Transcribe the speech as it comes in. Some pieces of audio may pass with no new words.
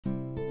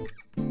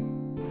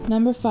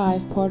Number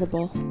 5,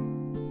 portable.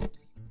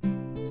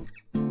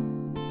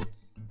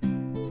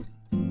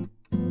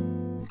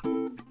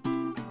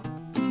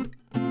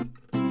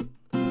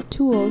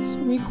 Tools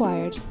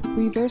required: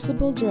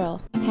 reversible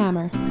drill,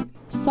 hammer,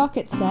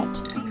 socket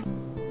set,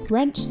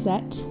 wrench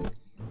set,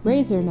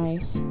 razor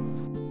knife,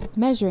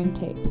 measuring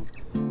tape,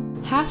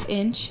 1/2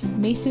 inch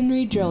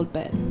masonry drill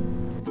bit,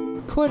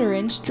 1/4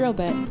 inch drill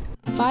bit,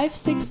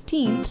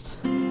 5/16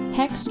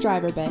 hex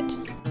driver bit,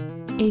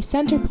 a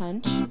center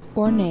punch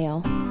or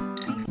nail,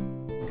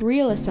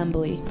 reel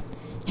assembly,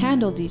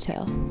 handle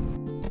detail.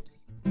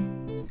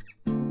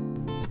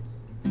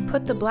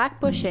 Put the black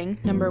bushing,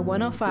 number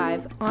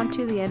 105,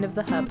 onto the end of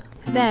the hub.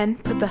 Then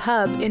put the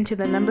hub into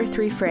the number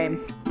 3 frame.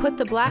 Put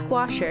the black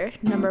washer,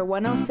 number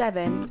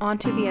 107,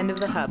 onto the end of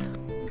the hub,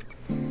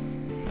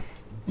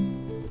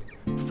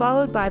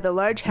 followed by the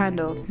large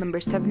handle, number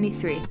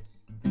 73.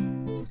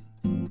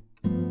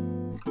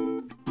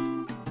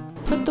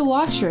 Put the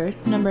washer,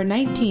 number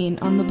 19,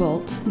 on the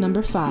bolt,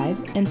 number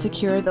 5, and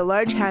secure the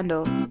large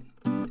handle.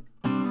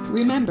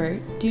 Remember,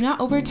 do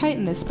not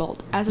over-tighten this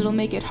bolt, as it'll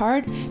make it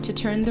hard to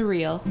turn the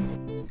reel.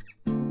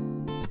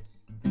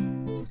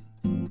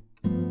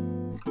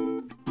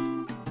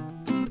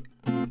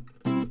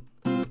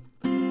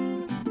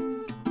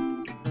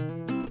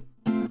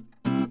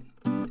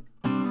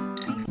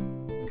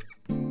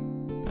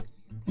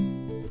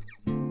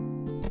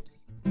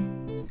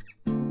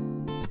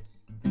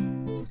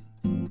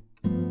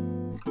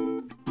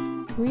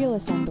 Reel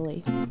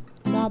assembly,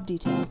 knob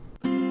detail.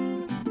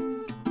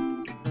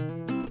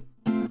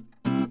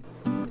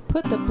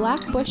 Put the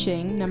black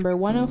bushing, number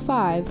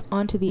 105,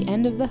 onto the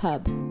end of the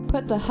hub.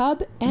 Put the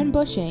hub and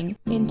bushing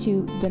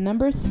into the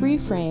number 3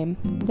 frame,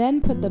 then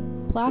put the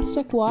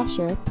plastic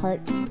washer, part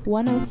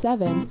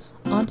 107,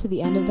 onto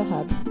the end of the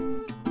hub,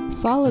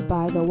 followed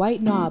by the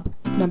white knob,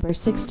 number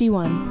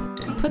 61.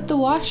 Put the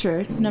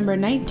washer, number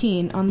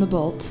 19, on the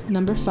bolt,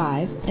 number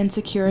 5, and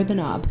secure the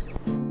knob.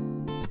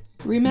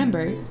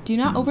 Remember, do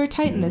not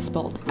over-tighten this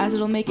bolt, as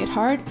it'll make it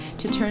hard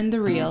to turn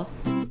the reel.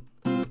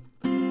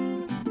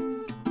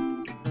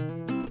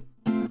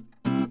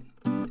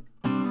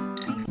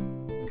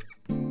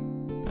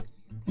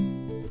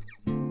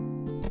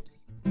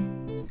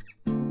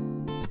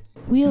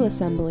 Wheel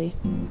assembly.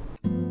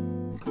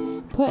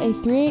 Put a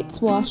 3/8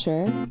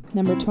 washer,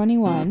 number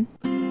 21,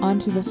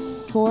 onto the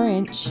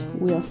 4-inch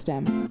wheel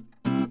stem.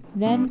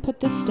 Then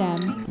put the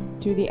stem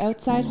through the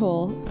outside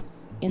hole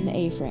in the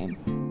A-frame.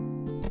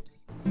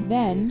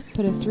 Then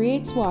put a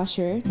 3/8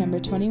 washer, number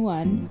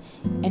 21,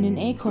 and an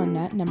acorn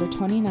nut, number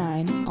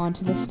 29,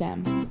 onto the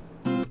stem.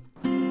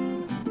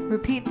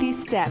 Repeat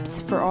these steps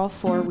for all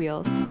 4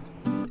 wheels.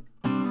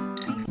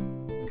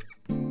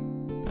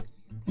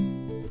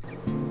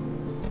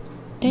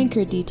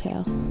 Anchor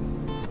detail.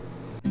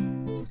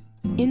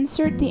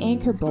 Insert the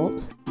anchor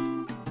bolt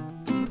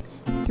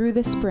through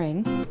the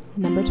spring,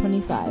 number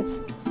 25,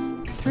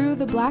 through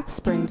the black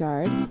spring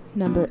guard,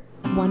 number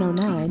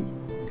 109,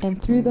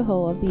 and through the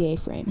hole of the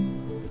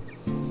A-frame.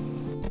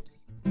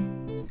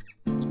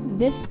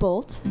 This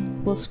bolt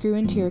will screw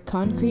into your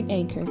concrete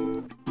anchor.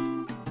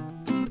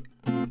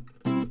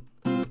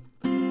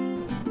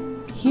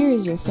 Here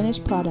is your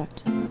finished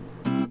product.